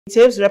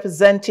Representatives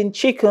representing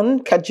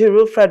Chikun,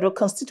 Kajuru Federal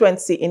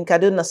Constituency in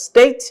Kaduna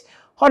State,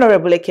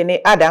 Honorable Ekene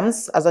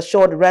Adams, has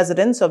assured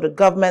residents of the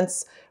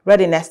government's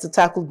readiness to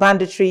tackle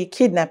banditry,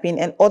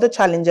 kidnapping, and other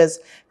challenges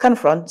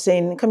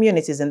confronting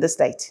communities in the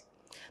state.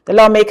 The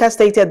lawmaker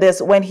stated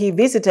this when he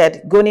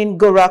visited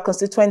Gora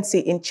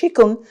constituency in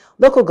Chikun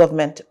local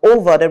government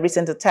over the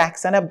recent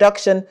attacks and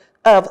abduction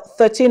of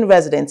 13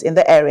 residents in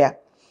the area.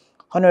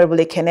 Honorable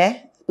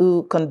Ekene,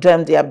 who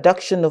condemned the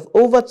abduction of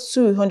over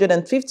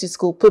 250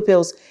 school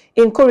pupils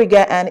in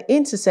Kuriga and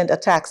incessant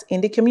attacks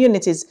in the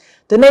communities,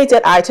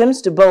 donated items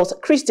to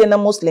both Christian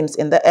and Muslims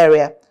in the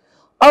area.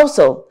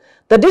 Also,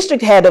 the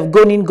district head of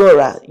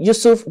Gora,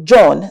 Yusuf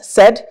John,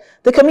 said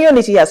the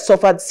community has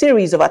suffered a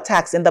series of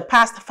attacks in the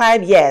past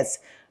 5 years,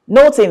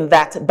 noting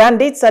that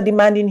bandits are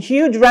demanding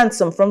huge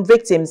ransom from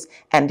victims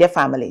and their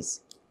families.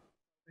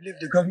 I believe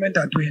the government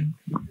are doing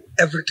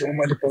everything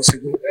humanly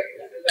possible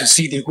to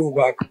see they go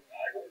back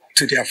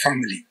to their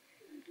family.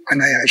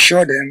 And I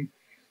assure them,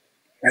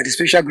 by the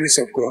special grace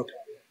of God,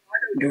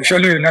 they will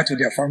surely return to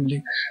their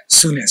family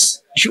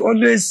soonest. You should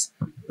always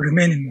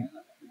remain in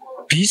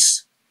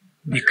peace,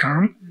 be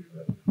calm,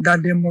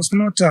 that they must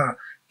not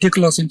take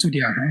laws into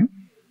their hand.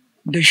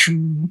 They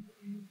should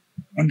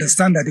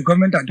understand that the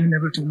government are doing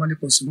everything humanly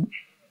possible.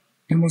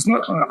 They must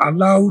not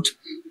allow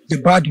the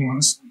bad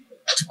ones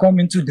to come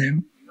into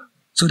them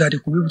so that they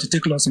could be able to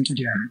take laws into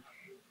their hand.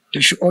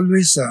 They should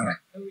always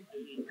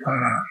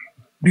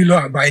be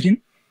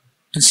law-abiding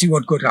to see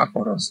what God has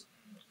for us.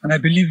 And I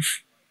believe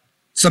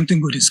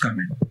something good is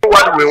coming.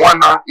 What we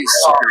want now is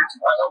security.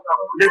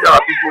 Let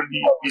our people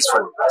live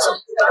peacefully.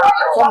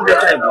 Come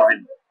later in the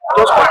evening.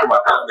 Just come to my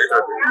house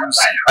later. You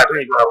see, I don't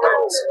even have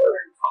problems.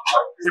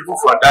 People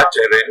from that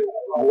terrain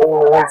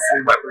all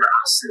feel my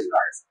house.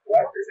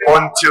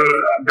 Until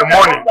the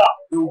morning,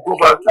 they will go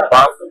back to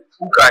Bath,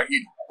 who can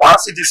eat.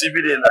 Once it is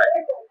evening,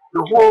 the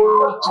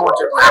whole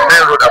project, the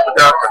main road up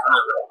there,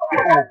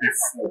 people will be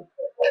full.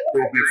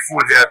 They will be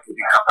full here to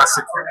the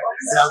capacity.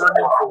 They are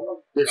running for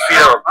the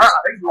fear of this.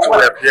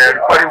 They are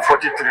requiring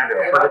 40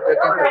 trillion. For the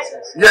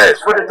 30%. Yes,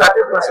 for the 30%.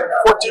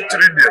 40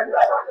 trillion.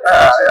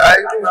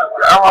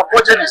 Our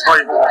budget is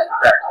not even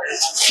that.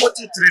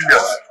 40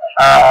 trillion.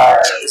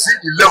 See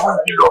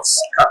 11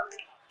 kilos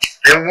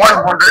and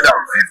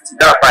 150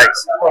 that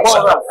bikes.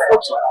 140.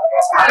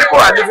 People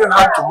are living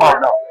hand to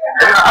mouth now.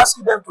 And you are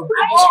asking them to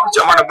bring this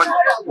huge amount of money.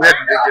 Where do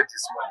they get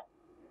this money?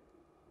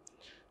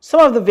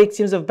 Some of the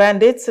victims of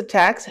bandits'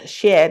 attacks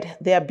shared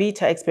their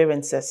bitter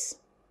experiences.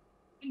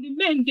 And the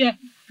men,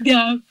 they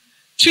are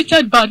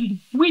treated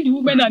badly. We, the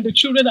women and the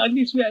children, at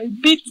least, we are a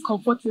bit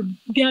comfortable.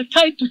 They are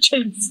tied to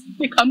chains.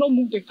 They cannot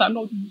move, they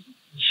cannot move.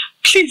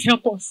 Please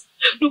help us.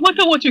 No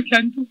matter what you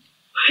can do.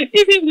 Even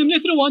if the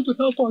military want to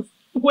help us,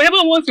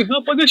 whoever wants to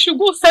help us, they should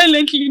go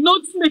silently,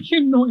 not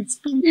making noise.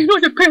 You know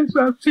the pains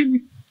we are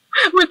feeling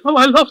with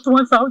our loved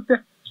ones out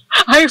there.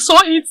 I saw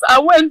it, I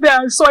went there,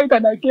 I saw it,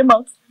 and I came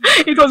out.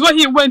 It was when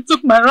he went,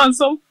 took my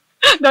ransom,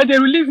 that they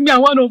released me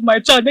and one of my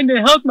child. Then they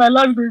held my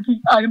last baby,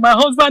 and my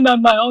husband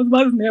and my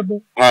husband's neighbor.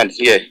 Hands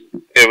here,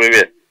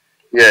 everywhere.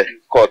 Yeah,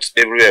 cuts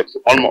everywhere,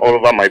 all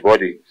over my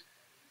body.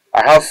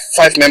 I have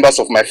 5 members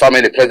of my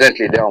family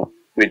presently down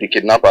with the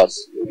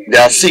kidnappers.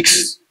 There are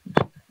 6,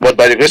 but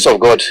by the grace of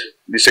God,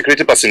 the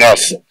security personnel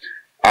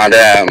and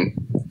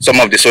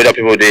some of the soldier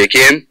people, they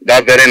came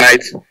that very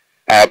night.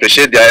 I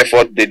appreciate their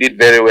effort. They did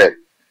very well.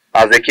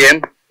 As they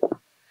came,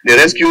 they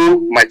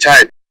rescued my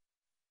child.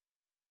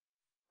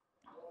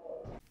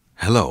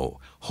 Hello,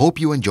 hope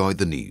you enjoyed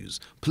the news.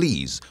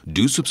 Please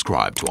do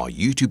subscribe to our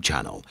YouTube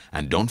channel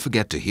and don't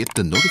forget to hit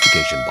the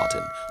notification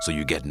button so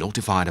you get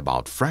notified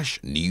about fresh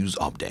news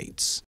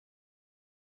updates.